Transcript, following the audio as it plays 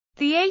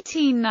The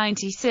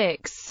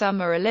 1896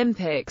 Summer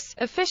Olympics,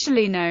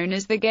 officially known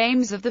as the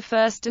Games of the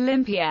First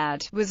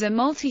Olympiad, was a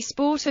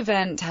multi-sport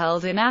event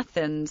held in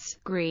Athens,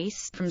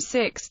 Greece, from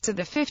 6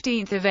 to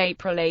 15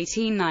 April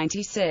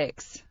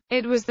 1896.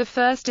 It was the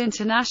first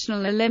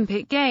international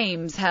Olympic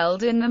Games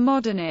held in the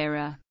modern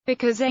era.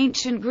 Because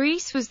ancient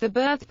Greece was the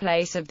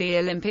birthplace of the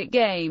Olympic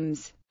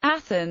Games,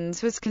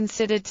 Athens was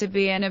considered to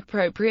be an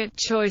appropriate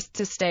choice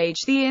to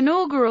stage the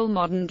inaugural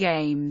modern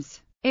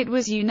Games. It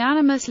was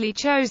unanimously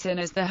chosen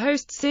as the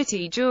host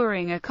city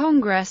during a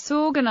congress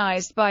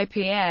organized by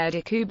Pierre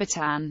de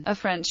Coubertin, a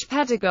French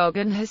pedagogue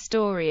and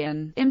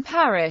historian, in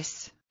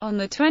Paris. On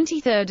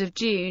 23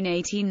 June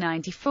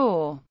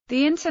 1894,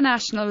 the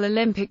International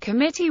Olympic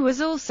Committee was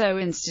also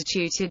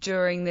instituted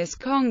during this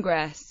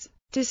congress.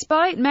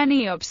 Despite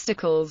many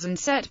obstacles and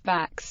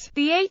setbacks,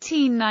 the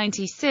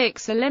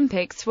 1896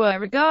 Olympics were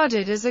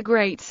regarded as a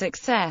great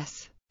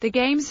success. The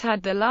Games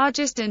had the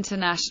largest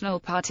international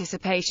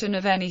participation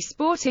of any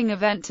sporting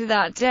event to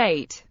that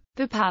date.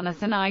 The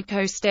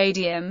Panathinaiko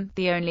Stadium,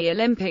 the only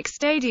Olympic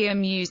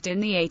stadium used in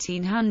the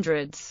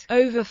 1800s,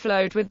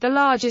 overflowed with the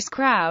largest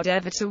crowd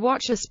ever to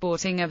watch a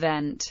sporting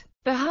event.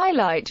 The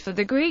highlight for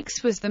the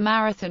Greeks was the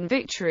marathon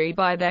victory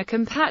by their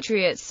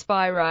compatriots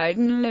Spyridon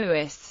and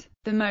Lewis.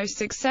 The most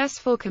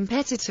successful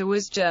competitor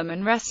was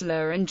German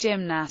wrestler and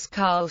gymnast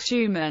Karl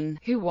Schumann,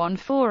 who won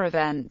 4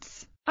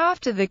 events.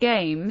 After the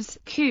Games,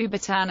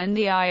 Coubertin and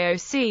the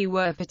IOC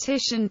were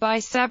petitioned by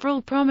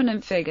several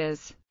prominent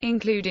figures,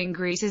 including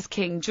Greece's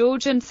King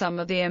George and some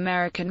of the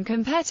American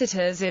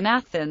competitors in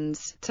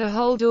Athens, to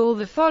hold all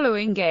the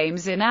following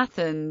Games in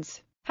Athens.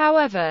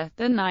 However,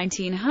 the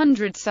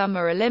 1900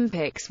 Summer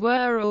Olympics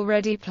were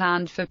already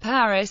planned for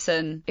Paris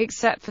and,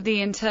 except for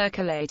the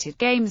intercalated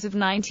Games of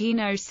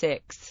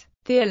 1906,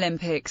 the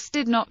Olympics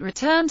did not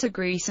return to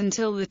Greece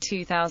until the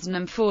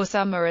 2004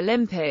 Summer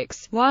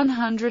Olympics,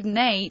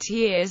 108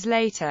 years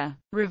later,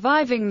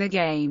 reviving the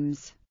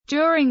Games.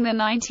 During the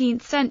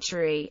 19th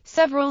century,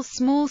 several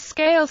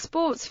small-scale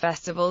sports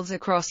festivals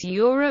across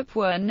Europe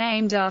were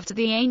named after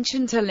the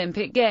ancient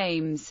Olympic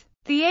Games.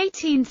 The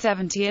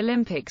 1870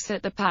 Olympics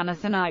at the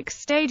Panathinaiko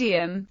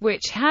Stadium,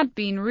 which had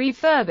been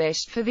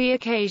refurbished for the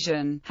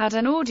occasion, had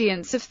an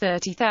audience of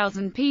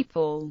 30,000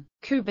 people.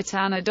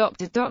 Coubertin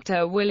adopted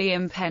Dr.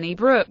 William Penny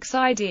Brooks'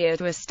 idea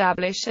to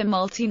establish a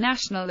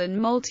multinational and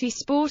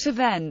multi-sport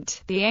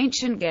event. The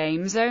ancient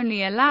Games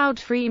only allowed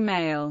free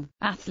male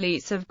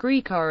athletes of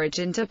Greek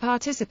origin to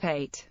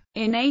participate.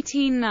 In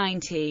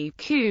 1890,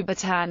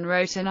 Coubertin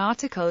wrote an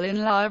article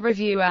in La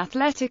Revue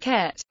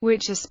Athlétique,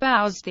 which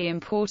espoused the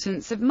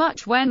importance of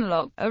Much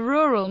Wenlock, a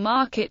rural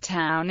market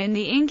town in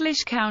the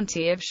English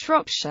county of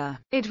Shropshire.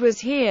 It was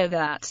here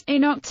that,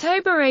 in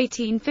October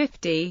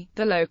 1850,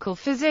 the local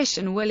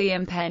physician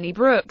William Penny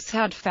Brooks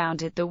had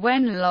founded the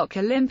Wenlock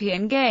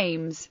Olympian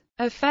Games,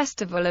 a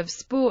festival of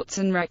sports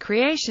and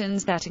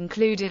recreations that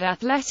included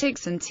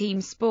athletics and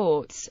team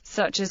sports,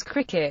 such as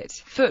cricket,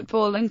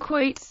 football and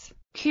quoits.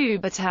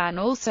 Coubertin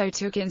also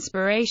took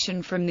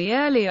inspiration from the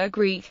earlier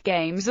Greek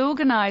Games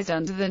organized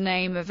under the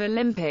name of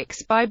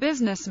Olympics by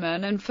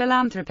businessman and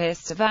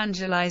philanthropist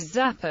Evangelos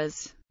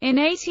Zappas. In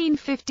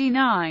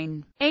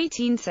 1859,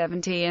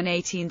 1870 and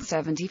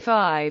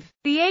 1875,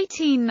 the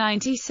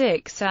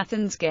 1896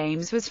 Athens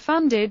Games was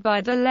funded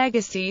by the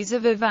legacies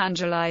of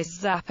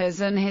Evangelos Zappas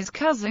and his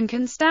cousin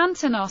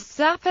Konstantinos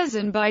Zappas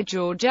and by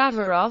George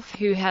Averof,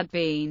 who had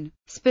been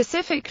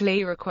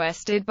specifically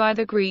requested by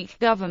the Greek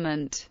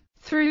government,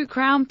 through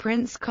Crown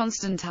Prince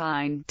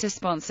Constantine, to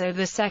sponsor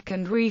the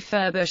second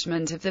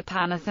refurbishment of the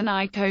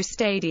Panathinaiko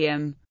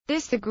Stadium.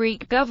 This the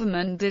Greek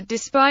government did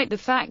despite the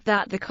fact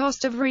that the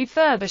cost of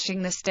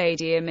refurbishing the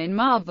stadium in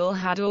marble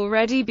had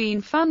already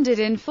been funded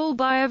in full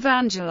by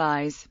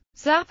Evangelos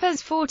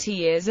Zappas 40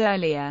 years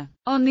earlier.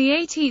 On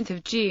 18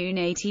 June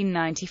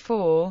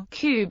 1894,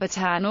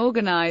 Coubertin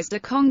organized a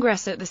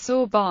congress at the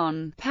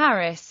Sorbonne,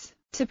 Paris,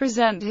 to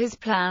present his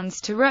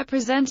plans to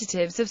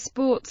representatives of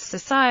sports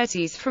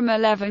societies from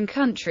 11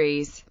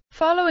 countries.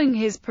 Following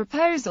his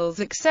proposal's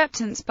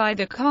acceptance by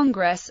the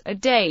Congress, a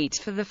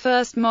date for the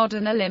first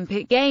modern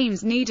Olympic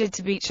Games needed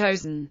to be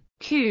chosen.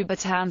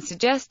 Coubertin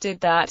suggested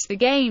that the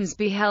Games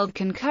be held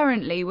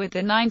concurrently with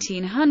the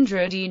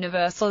 1900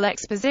 Universal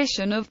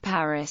Exposition of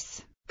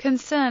Paris.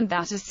 Concerned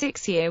that a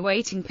 6-year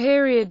waiting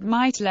period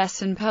might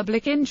lessen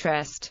public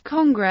interest,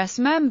 Congress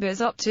members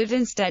opted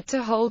instead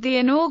to hold the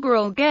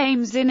inaugural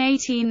Games in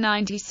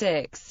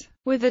 1896.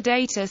 With a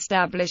date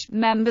established,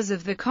 members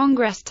of the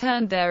Congress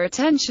turned their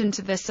attention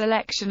to the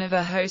selection of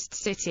a host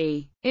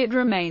city. It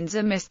remains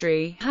a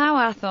mystery how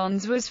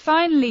Athens was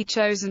finally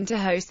chosen to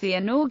host the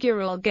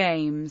inaugural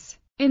Games.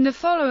 In the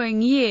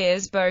following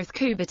years, both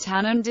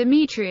Coubertin and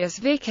Demetrios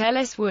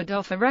Vikelis would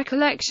offer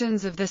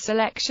recollections of the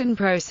selection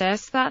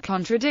process that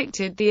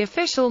contradicted the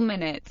official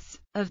minutes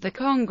of the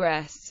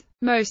Congress.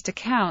 Most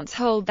accounts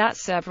hold that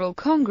several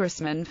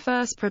congressmen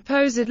first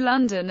proposed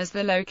London as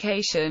the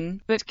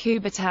location, but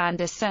Coubertin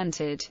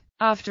dissented.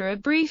 After a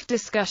brief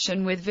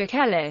discussion with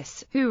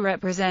Vikelis, who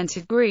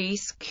represented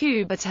Greece,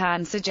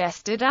 Coubertin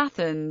suggested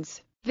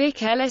Athens.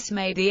 Vikelis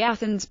made the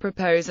Athens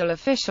proposal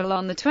official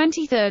on the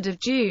 23rd of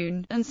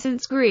June, and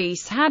since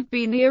Greece had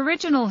been the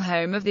original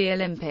home of the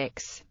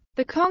Olympics,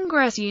 the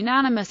Congress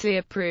unanimously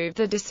approved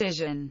the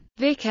decision.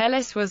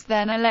 Vikelis was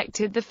then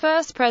elected the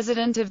first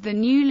president of the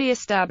newly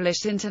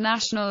established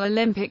International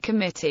Olympic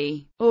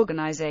Committee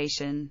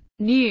organization.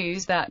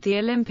 News that the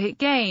Olympic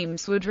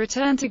Games would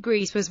return to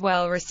Greece was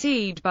well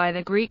received by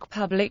the Greek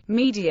public,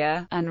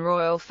 media, and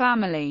royal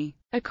family.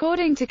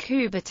 According to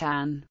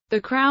Kubertan,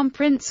 the Crown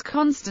Prince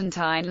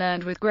Constantine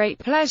learned with great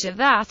pleasure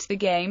that the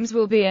Games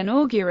will be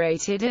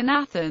inaugurated in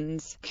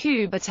Athens.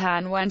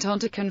 Kubertan went on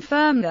to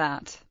confirm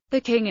that the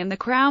King and the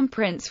Crown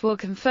Prince will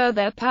confer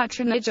their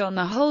patronage on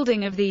the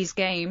holding of these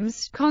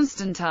Games.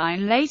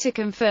 Constantine later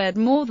conferred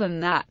more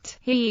than that.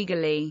 He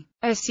eagerly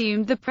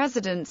assumed the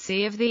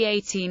presidency of the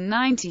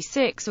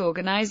 1896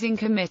 organizing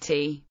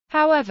committee.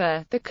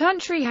 However, the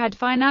country had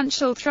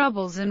financial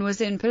troubles and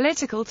was in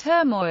political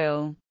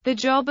turmoil. The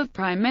job of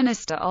prime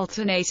minister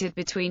alternated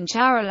between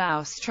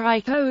Charalaus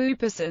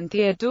Trikoupis and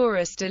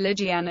Theodoros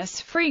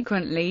Deligiannis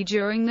frequently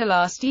during the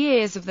last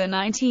years of the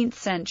 19th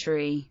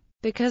century.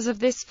 Because of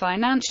this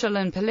financial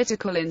and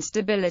political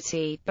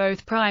instability,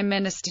 both Prime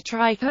Minister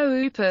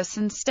Trikoupis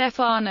and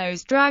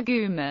Stefanos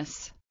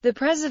Dragoumis, the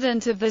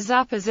president of the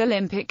Zappos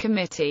Olympic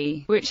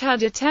Committee, which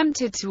had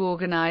attempted to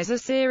organize a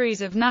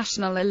series of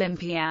national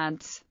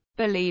Olympiads,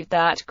 believed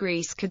that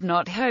Greece could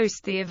not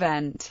host the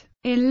event.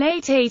 In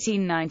late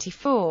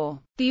 1894,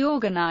 the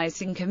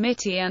organizing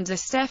committee under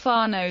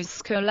Stefanos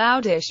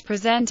Skoloudis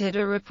presented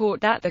a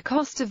report that the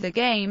cost of the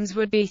Games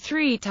would be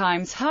 3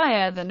 times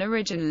higher than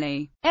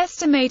originally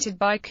estimated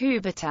by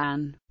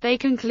Kubertan. They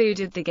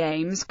concluded the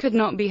Games could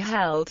not be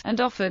held,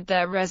 and offered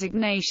their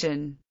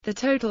resignation. The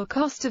total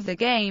cost of the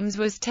Games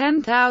was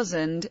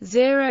 10,000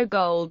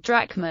 gold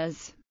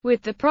drachmas.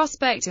 With the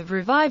prospect of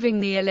reviving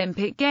the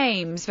Olympic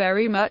Games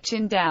very much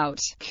in doubt,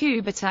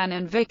 Kubertan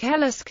and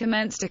Vikelis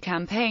commenced a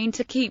campaign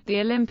to keep the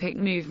Olympic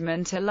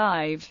movement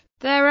alive.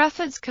 Their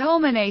efforts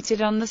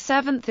culminated on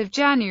 7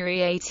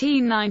 January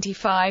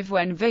 1895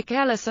 when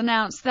Vikelis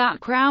announced that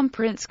Crown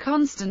Prince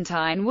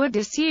Constantine would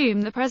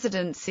assume the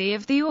presidency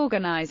of the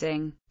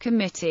organizing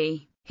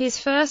committee. His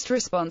first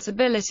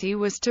responsibility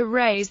was to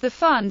raise the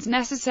funds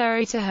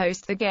necessary to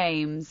host the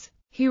Games.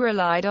 He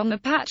relied on the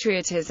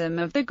patriotism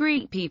of the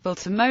Greek people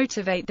to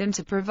motivate them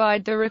to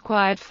provide the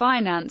required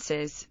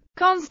finances.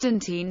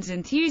 Constantine's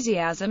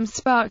enthusiasm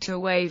sparked a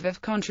wave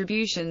of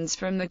contributions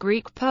from the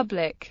Greek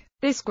public.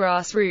 This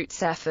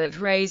grassroots effort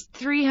raised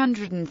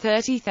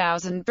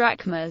 330,000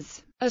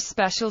 drachmas. A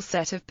special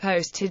set of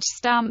postage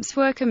stamps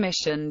were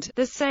commissioned,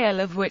 the sale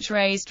of which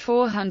raised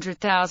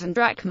 400,000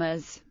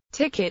 drachmas.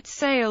 Ticket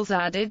sales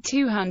added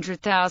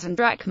 200,000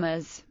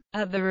 drachmas.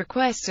 At the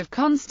request of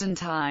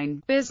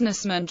Constantine,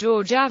 businessman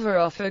George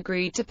Averoff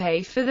agreed to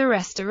pay for the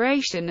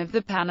restoration of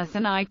the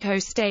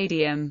Panathinaikos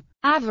Stadium.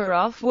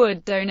 Averoff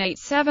would donate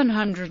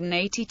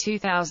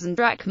 782,000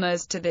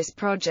 drachmas to this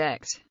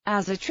project.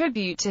 As a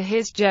tribute to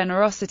his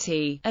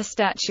generosity, a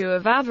statue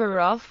of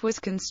Averoff was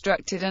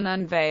constructed and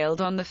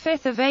unveiled on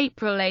 5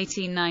 April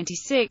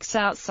 1896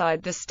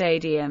 outside the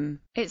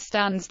stadium. It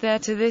stands there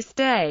to this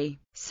day.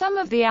 Some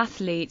of the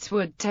athletes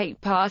would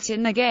take part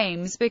in the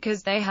Games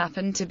because they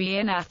happened to be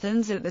in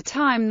Athens at the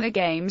time the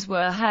Games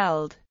were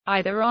held,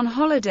 either on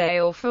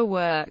holiday or for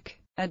work.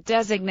 A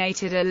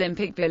designated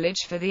Olympic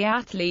village for the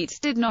athletes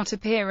did not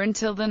appear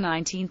until the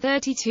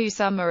 1932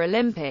 Summer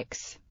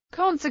Olympics.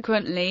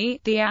 Consequently,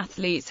 the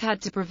athletes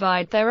had to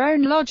provide their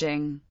own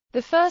lodging.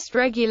 The first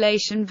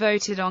regulation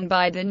voted on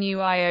by the new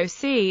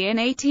IOC in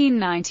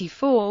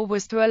 1894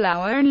 was to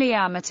allow only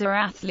amateur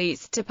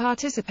athletes to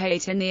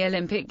participate in the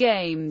Olympic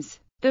Games.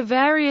 The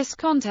various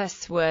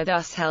contests were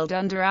thus held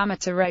under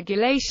amateur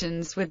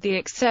regulations with the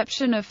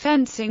exception of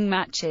fencing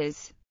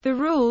matches. The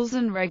rules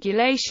and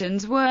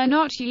regulations were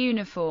not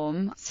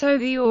uniform, so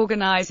the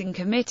organizing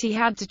committee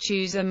had to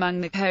choose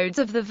among the codes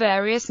of the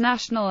various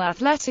national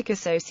athletic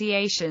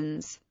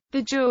associations.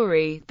 The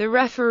jury, the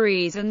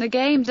referees and the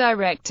game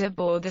director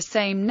bore the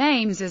same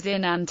names as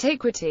in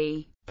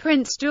antiquity.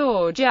 Prince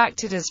George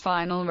acted as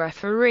final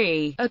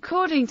referee.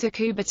 According to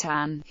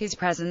Kubertan, his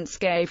presence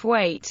gave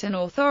weight and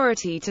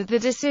authority to the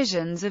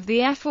decisions of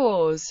the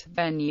FORs.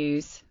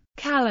 Venues,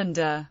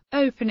 calendar,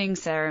 opening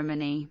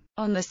ceremony.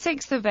 On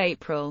 6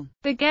 April,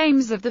 the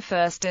Games of the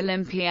First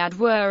Olympiad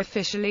were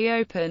officially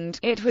opened.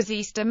 It was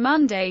Easter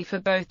Monday for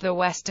both the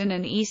Western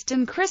and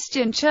Eastern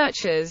Christian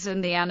churches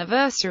and the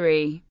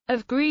anniversary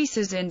of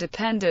Greece's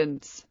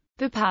independence.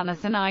 The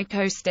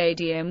Panathinaikos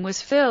Stadium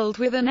was filled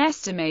with an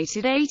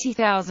estimated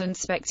 80,000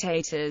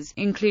 spectators,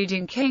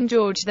 including King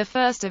George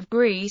I of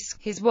Greece,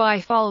 his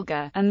wife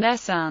Olga, and their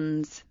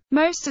sons.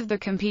 Most of the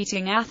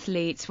competing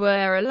athletes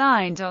were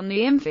aligned on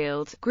the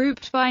infield,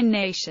 grouped by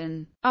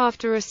nation.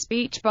 After a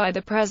speech by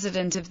the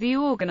president of the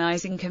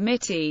organizing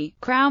committee,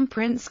 Crown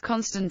Prince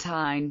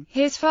Constantine,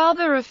 his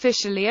father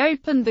officially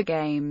opened the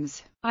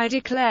Games. I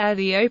declare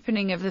the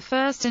opening of the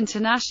first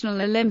International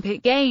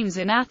Olympic Games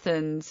in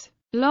Athens.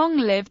 Long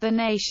live the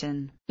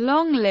nation!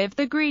 Long live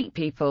the Greek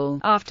people!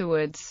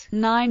 Afterwards,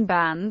 9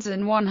 bands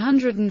and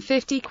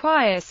 150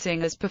 choir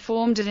singers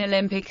performed an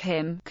Olympic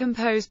hymn,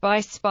 composed by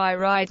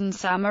Spyridon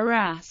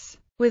Samaras,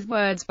 with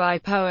words by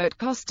poet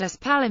Kostas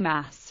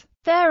Palimas.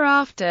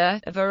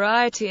 Thereafter, a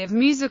variety of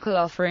musical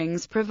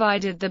offerings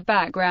provided the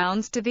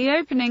backgrounds to the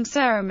opening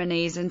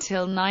ceremonies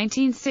until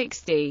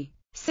 1960.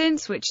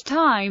 Since which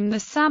time the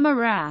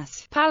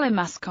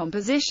Samaras-Palimas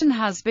composition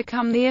has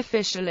become the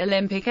official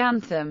Olympic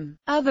anthem.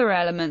 Other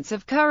elements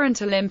of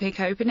current Olympic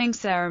opening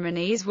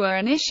ceremonies were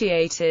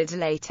initiated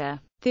later.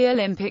 The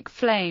Olympic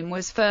flame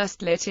was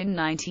first lit in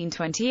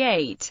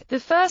 1928, the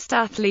first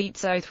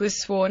athlete's oath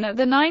was sworn at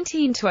the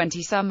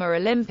 1920 Summer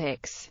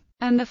Olympics,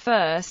 and the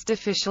first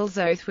official's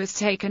oath was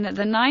taken at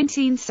the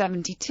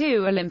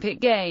 1972 Olympic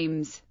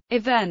Games.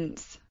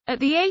 Events. At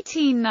the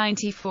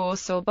 1894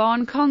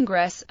 Sorbonne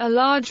Congress, a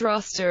large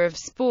roster of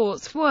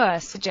sports were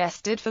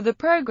suggested for the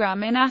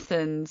program in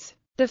Athens.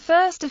 The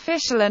first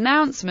official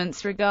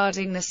announcements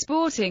regarding the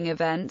sporting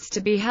events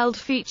to be held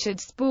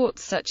featured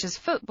sports such as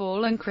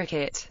football and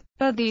cricket.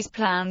 But these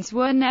plans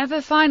were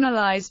never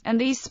finalized, and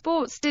these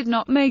sports did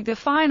not make the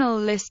final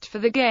list for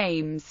the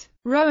Games.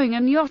 Rowing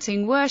and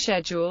yachting were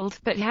scheduled,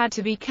 but had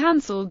to be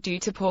cancelled due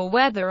to poor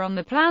weather on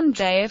the planned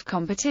day of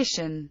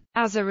competition.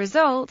 As a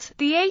result,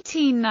 the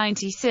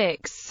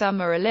 1896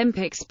 Summer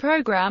Olympics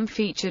program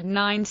featured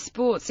 9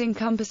 sports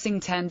encompassing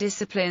 10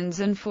 disciplines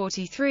and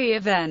 43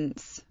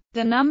 events.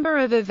 The number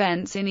of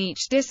events in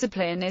each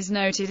discipline is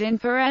noted in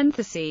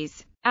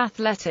parentheses.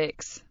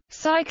 Athletics,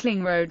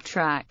 cycling, road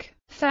track,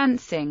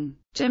 fencing,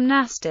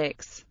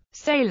 gymnastics,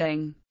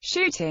 sailing,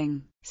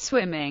 shooting,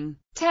 swimming,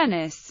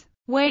 tennis,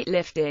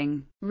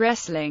 weightlifting,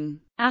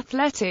 wrestling,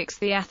 athletics.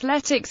 The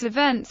athletics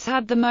events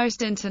had the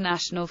most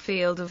international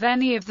field of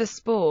any of the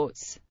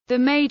sports. The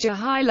major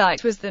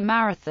highlight was the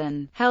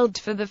marathon, held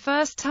for the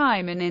first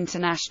time in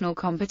international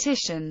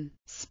competition.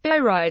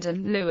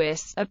 Spyridon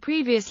Lewis, a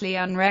previously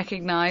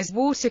unrecognized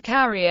water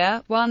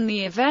carrier, won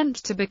the event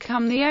to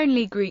become the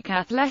only Greek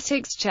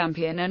athletics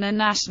champion and a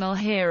national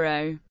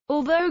hero.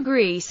 Although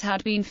Greece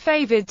had been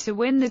favored to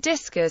win the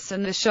discus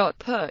and the shot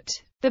put,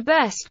 the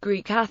best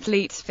Greek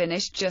athletes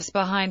finished just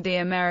behind the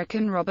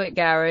American Robert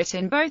Garrett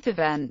in both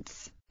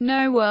events.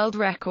 No world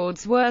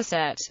records were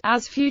set,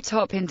 as few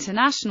top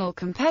international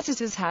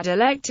competitors had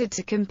elected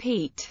to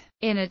compete.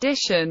 In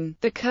addition,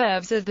 the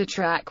curves of the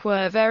track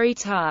were very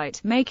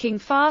tight, making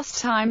fast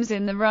times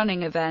in the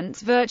running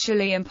events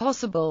virtually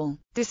impossible.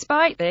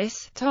 Despite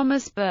this,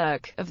 Thomas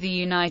Burke, of the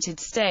United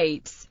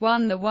States,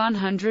 won the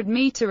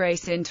 100-meter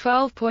race in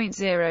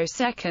 12.0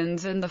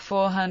 seconds and the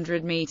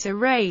 400-meter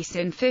race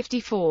in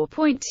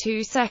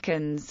 54.2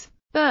 seconds.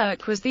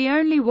 Burke was the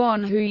only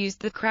one who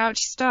used the crouch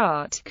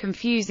start,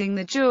 confusing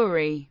the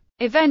jury.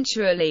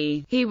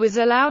 Eventually, he was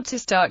allowed to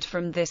start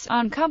from this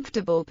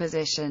uncomfortable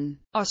position.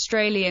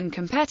 Australian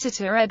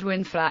competitor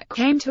Edwin Flack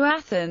came to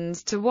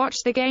Athens to watch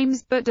the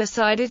games but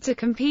decided to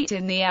compete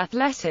in the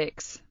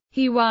athletics.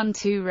 He won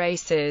 2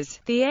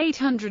 races, the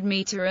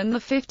 800-meter and the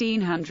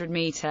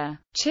 1500-meter.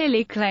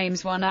 Chile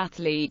claims one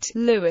athlete,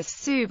 Luis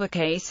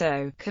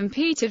Subercaseaux,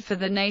 competed for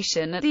the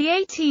nation at the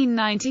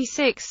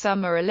 1896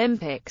 Summer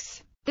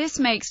Olympics. This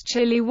makes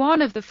Chile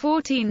one of the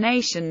 14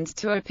 nations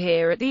to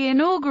appear at the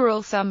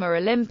inaugural Summer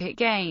Olympic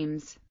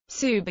Games.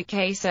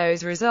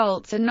 Subercaseaux's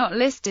results are not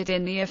listed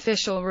in the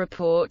official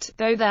report,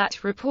 though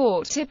that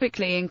report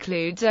typically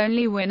includes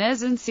only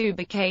winners, and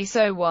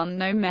Subercaseaux won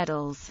no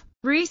medals.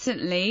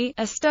 Recently,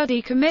 a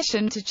study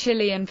commissioned to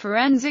Chilean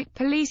forensic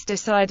police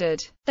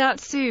decided that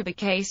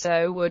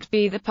Subercaseaux would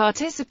be the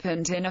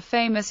participant in a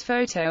famous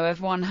photo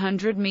of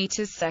 100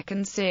 meters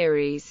second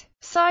series.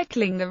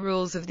 Cycling. The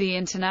rules of the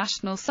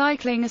International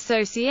Cycling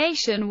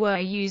Association were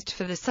used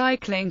for the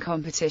cycling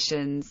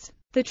competitions.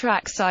 The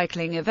track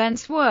cycling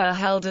events were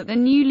held at the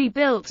newly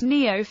built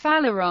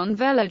Neo-Phaleron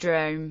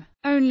Velodrome.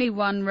 Only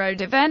one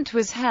road event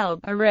was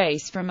held, a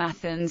race from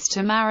Athens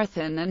to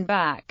Marathon and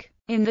back.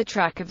 In the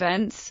track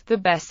events, the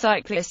best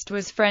cyclist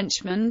was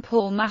Frenchman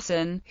Paul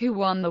Masson, who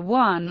won the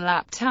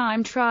 1-lap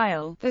time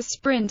trial, the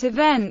sprint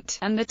event,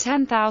 and the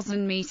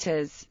 10,000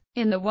 meters.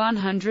 In the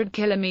 100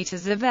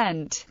 km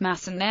event,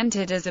 Masson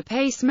entered as a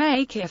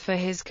pacemaker for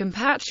his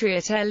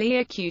compatriot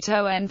Elia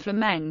Couto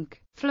Flamenc.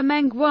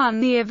 Flamenc won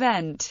the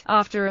event,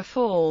 after a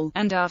fall,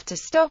 and after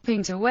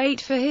stopping to wait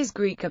for his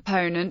Greek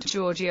opponent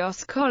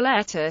Georgios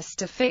Koletas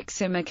to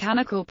fix a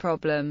mechanical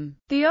problem.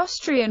 The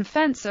Austrian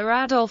fencer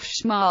Adolf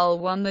Schmal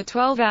won the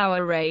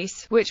 12-hour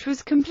race, which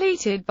was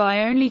completed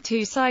by only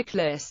 2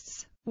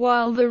 cyclists,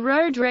 while the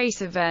road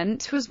race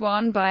event was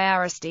won by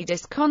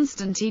Aristides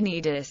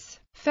Konstantinidis.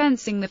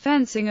 Fencing. The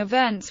fencing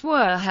events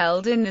were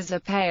held in the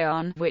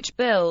Zapeion, which,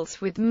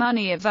 built with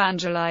money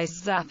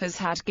evangelized Zappas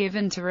had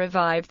given to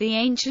revive the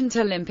ancient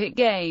Olympic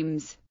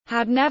Games,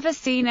 had never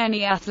seen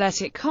any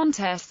athletic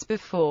contests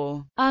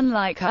before.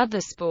 Unlike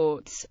other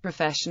sports,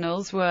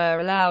 professionals were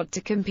allowed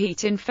to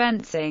compete in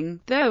fencing,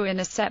 though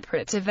in a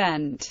separate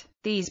event.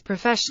 These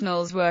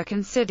professionals were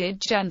considered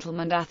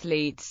gentlemen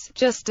athletes,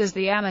 just as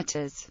the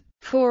amateurs.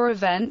 4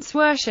 events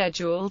were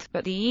scheduled,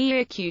 but the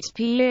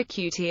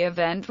EQT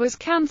event was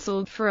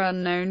cancelled for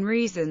unknown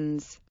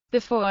reasons. The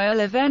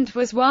foil event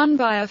was won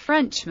by a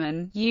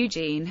Frenchman,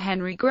 Eugene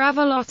Henry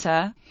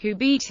Gravelotte, who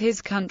beat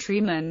his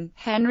countryman,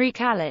 Henry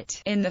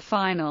Callet, in the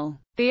final.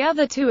 The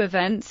other 2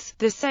 events,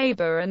 the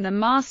sabre and the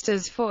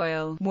Masters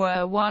foil,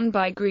 were won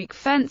by Greek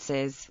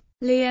fencers.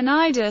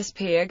 Leonidas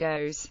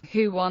Pyrgos,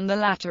 who won the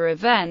latter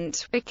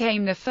event,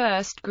 became the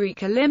first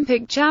Greek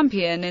Olympic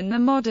champion in the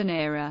modern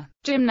era.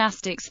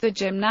 Gymnastics. The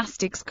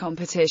gymnastics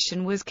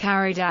competition was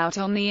carried out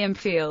on the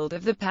infield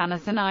of the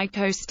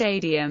Panathinaikos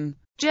Stadium.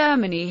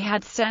 Germany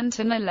had sent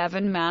an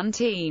 11-man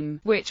team,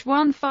 which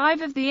won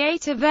 5 of the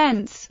 8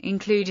 events,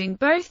 including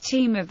both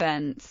team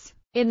events.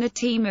 In the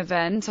team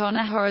event on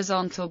a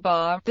horizontal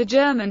bar, the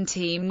German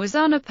team was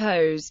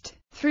unopposed.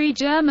 3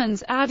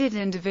 Germans added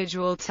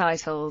individual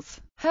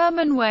titles.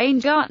 Hermann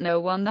Weingartner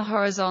won the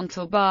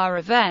horizontal bar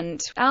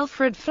event,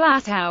 Alfred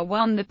Flatow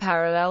won the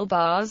parallel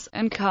bars,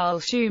 and Karl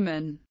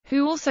Schumann,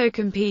 who also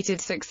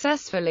competed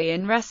successfully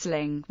in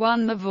wrestling,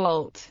 won the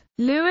vault.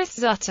 Louis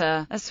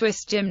Zutter, a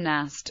Swiss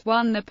gymnast,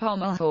 won the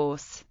pommel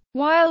horse,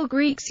 while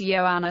Greeks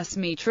Ioannis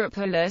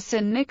Mitropoulos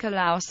and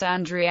Nikolaos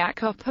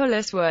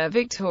Andriakopoulos were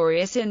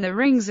victorious in the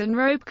rings and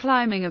rope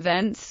climbing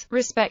events,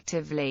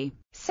 respectively.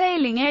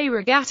 Sailing. A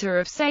regatta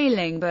of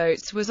sailing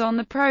boats was on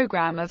the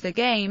program of the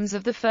Games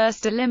of the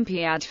First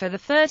Olympiad for the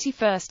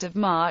 31st of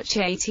March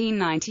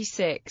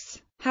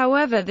 1896.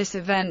 However, this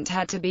event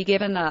had to be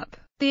given up.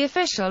 The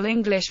official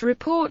English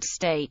report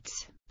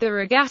states, the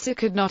regatta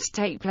could not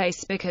take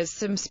place because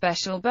some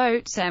special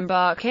boats'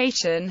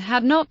 embarkation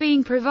had not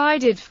been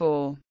provided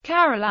for.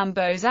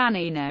 Carolambo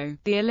Zanino,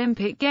 The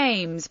Olympic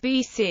Games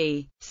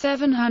BC,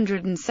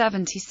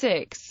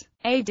 776.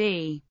 AD.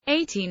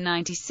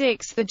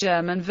 1896. The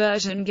German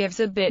version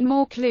gives a bit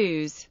more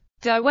clues.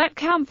 Die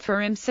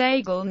Wettkämpfer im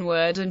Segeln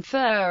wurden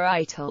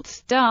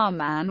vereitelt, da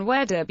man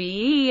weder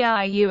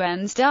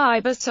Beiuens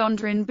die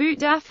besonderen Boot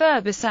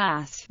dafür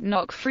besaß,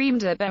 noch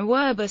fremde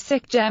Bewerber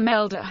sich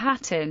gemeldet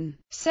hatten.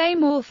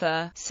 Same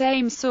author,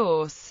 same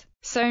source.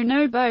 So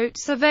no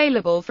boats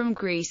available from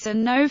Greece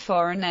and no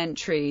foreign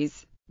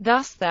entries.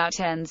 Thus that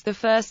ends the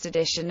first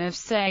edition of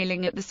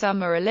sailing at the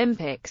Summer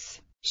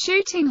Olympics.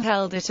 Shooting.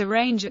 Held at a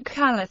range at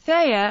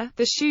Kalathea,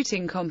 the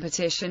shooting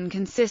competition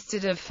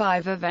consisted of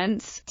 5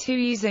 events, 2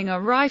 using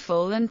a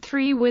rifle and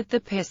 3 with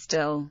the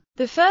pistol.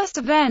 The first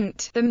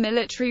event, the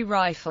military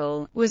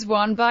rifle, was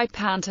won by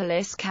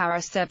Pantelis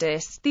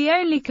Karasedis, the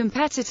only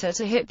competitor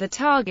to hit the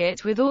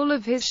target with all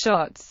of his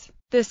shots.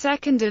 The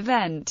second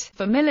event,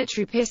 for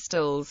military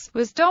pistols,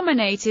 was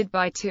dominated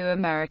by 2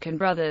 American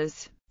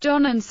brothers.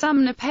 John and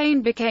Sumner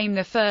Payne became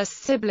the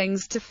first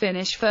siblings to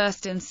finish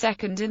first and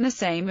second in the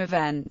same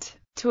event.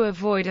 To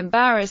avoid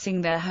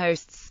embarrassing their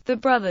hosts, the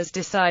brothers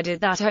decided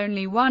that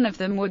only one of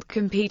them would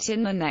compete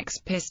in the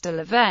next pistol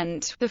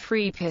event, the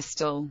free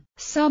pistol.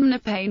 Sumner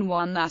Payne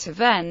won that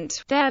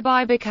event,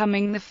 thereby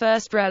becoming the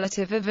first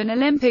relative of an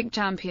Olympic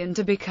champion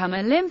to become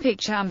Olympic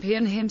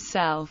champion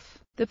himself.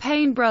 The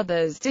Payne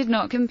brothers did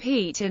not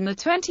compete in the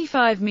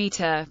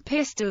 25-meter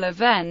pistol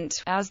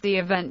event, as the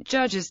event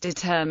judges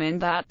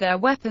determined that their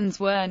weapons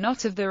were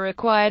not of the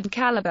required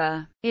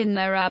caliber. In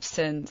their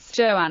absence,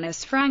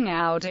 Johannes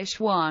Frangaudisch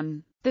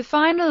won. The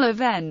final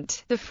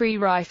event, the free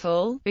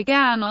rifle,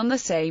 began on the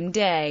same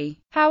day.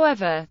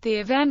 However, the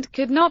event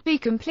could not be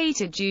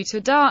completed due to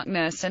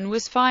darkness and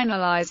was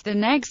finalized the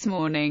next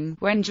morning,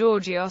 when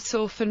Georgios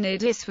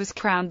Orphanidis was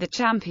crowned the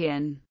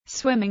champion.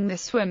 Swimming. The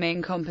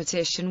swimming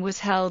competition was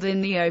held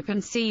in the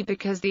open sea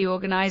because the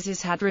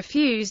organizers had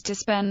refused to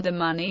spend the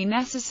money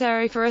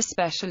necessary for a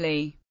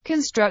specially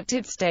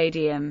constructed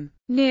stadium.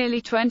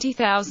 Nearly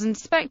 20,000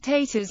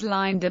 spectators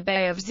lined the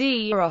Bay of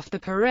Zia off the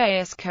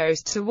Piraeus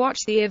coast to watch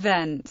the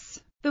events.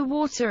 The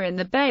water in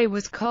the bay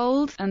was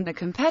cold, and the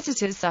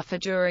competitors suffered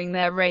during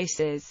their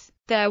races.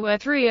 There were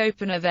 3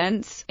 open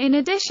events, in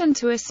addition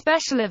to a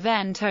special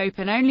event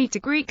open only to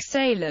Greek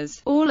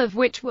sailors, all of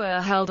which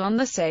were held on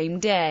the same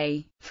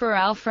day. For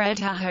Alfred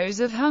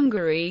Hahos of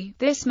Hungary,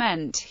 this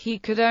meant he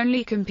could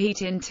only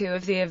compete in 2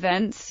 of the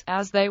events,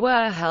 as they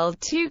were held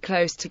too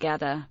close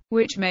together,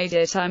 which made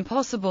it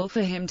impossible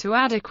for him to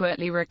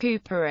adequately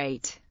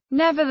recuperate.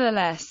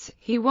 Nevertheless,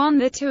 he won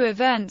the 2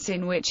 events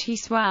in which he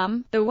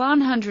swam, the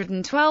 100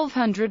 and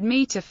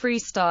 1200-meter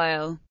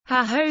freestyle.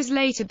 Hahos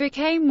later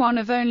became one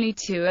of only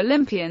 2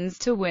 Olympians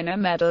to win a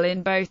medal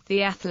in both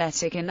the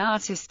athletic and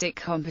artistic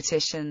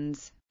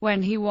competitions,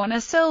 when he won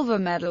a silver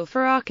medal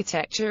for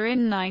architecture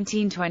in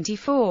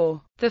 1924.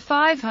 The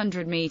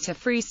 500-meter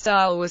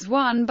freestyle was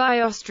won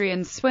by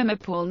Austrian swimmer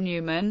Paul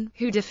Newman,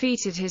 who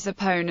defeated his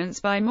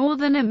opponents by more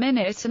than a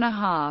minute and a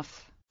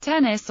half.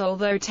 Tennis.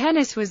 Although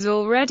tennis was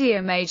already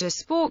a major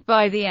sport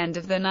by the end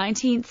of the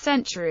 19th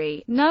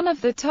century, none of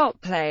the top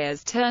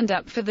players turned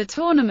up for the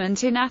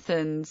tournament in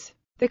Athens.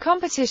 The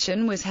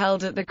competition was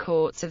held at the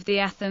courts of the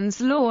Athens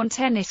Lawn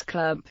Tennis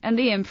Club, and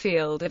the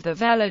infield of the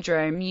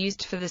velodrome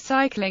used for the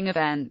cycling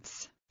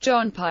events.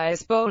 John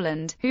Pius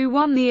Boland, who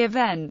won the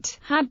event,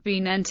 had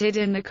been entered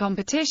in the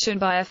competition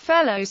by a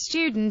fellow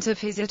student of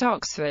his at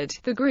Oxford,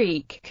 the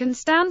Greek,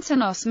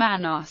 Konstantinos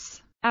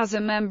Manos. As a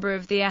member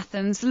of the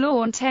Athens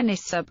lawn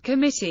tennis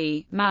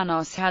subcommittee,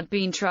 Manos had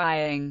been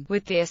trying,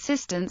 with the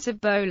assistance of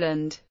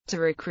Boland, to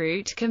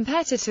recruit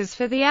competitors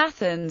for the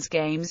Athens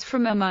Games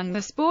from among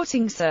the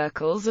sporting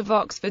circles of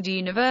Oxford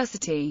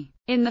University.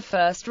 In the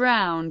first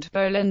round,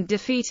 Boland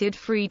defeated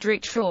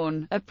Friedrich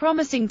Traun, a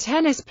promising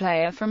tennis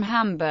player from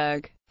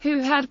Hamburg, who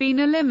had been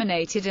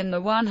eliminated in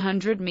the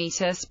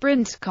 100-meter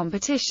sprint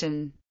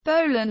competition.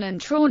 Boland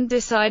and Traun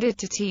decided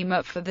to team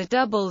up for the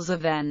doubles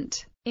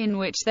event, in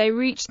which they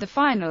reached the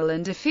final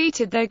and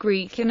defeated their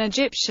Greek and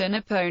Egyptian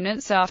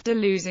opponents after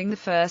losing the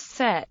first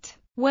set.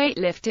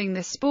 Weightlifting.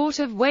 The sport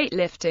of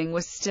weightlifting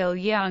was still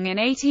young in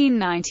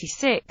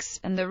 1896,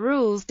 and the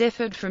rules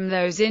differed from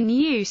those in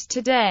use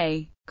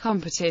today.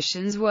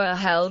 Competitions were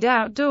held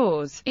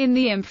outdoors, in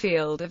the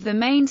infield of the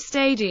main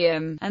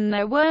stadium, and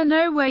there were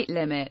no weight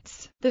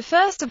limits. The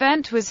first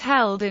event was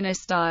held in a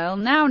style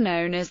now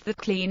known as the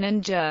clean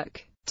and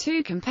jerk.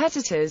 Two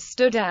competitors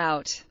stood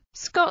out: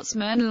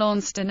 Scotsman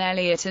Launceston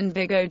Elliot and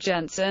Viggo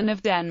Jensen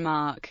of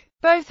Denmark.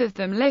 Both of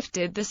them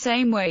lifted the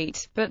same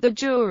weight, but the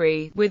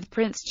jury, with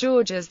Prince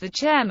George as the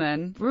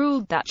chairman,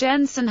 ruled that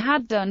Jensen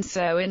had done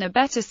so in a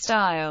better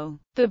style.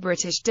 The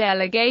British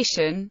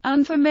delegation,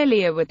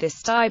 unfamiliar with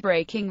this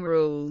tie-breaking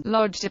rule,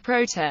 lodged a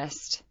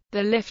protest.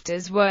 The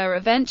lifters were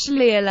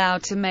eventually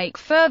allowed to make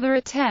further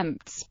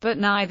attempts, but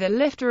neither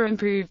lifter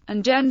improved,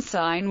 and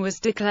Jensen was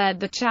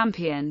declared the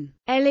champion.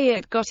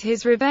 Elliot got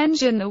his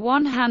revenge in the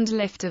one-hand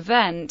lift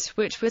event,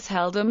 which was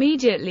held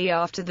immediately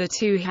after the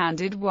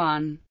two-handed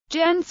one.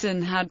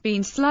 Jensen had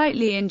been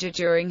slightly injured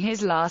during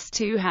his last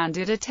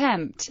two-handed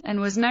attempt, and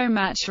was no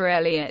match for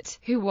Elliot,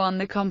 who won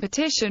the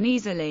competition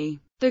easily.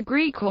 The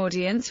Greek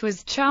audience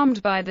was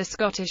charmed by the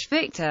Scottish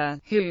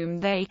victor, whom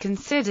they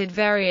considered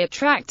very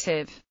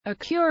attractive. A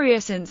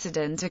curious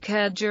incident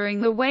occurred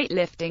during the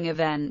weightlifting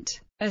event.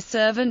 A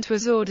servant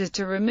was ordered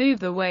to remove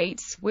the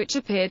weights, which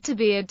appeared to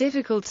be a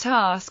difficult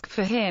task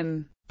for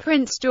him.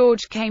 Prince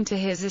George came to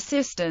his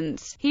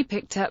assistance. He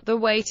picked up the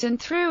weight and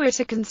threw it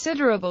a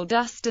considerable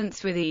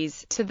distance with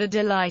ease, to the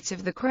delight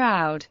of the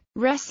crowd.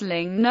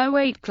 Wrestling. No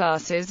weight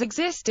classes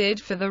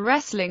existed for the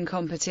wrestling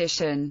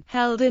competition,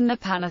 held in the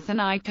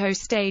Panathinaikos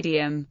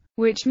Stadium,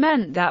 which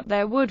meant that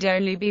there would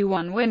only be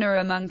one winner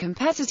among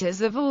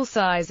competitors of all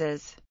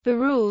sizes. The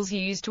rules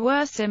used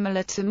were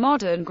similar to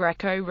modern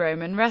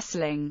Greco-Roman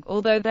wrestling,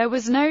 although there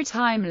was no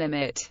time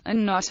limit,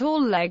 and not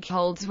all leg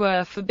holds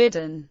were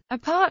forbidden.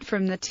 Apart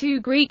from the two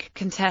Greek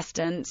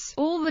contestants,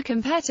 all the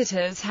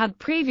competitors had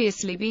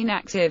previously been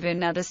active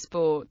in other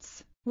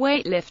sports.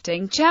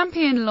 Weightlifting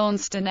champion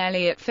Launceston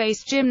Elliot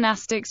faced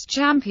gymnastics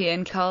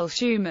champion Carl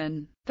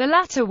Schumann. The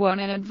latter won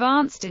and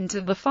advanced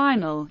into the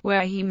final,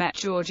 where he met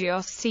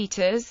Georgios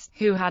Sitas,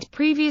 who had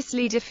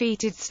previously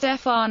defeated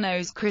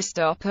Stefanos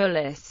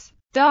Christopoulos.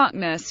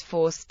 Darkness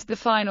forced the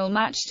final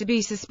match to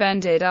be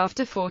suspended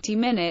after 40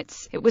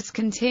 minutes. It was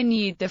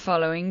continued the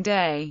following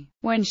day,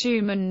 when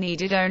Schumann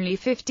needed only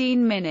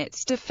 15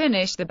 minutes to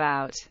finish the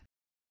bout.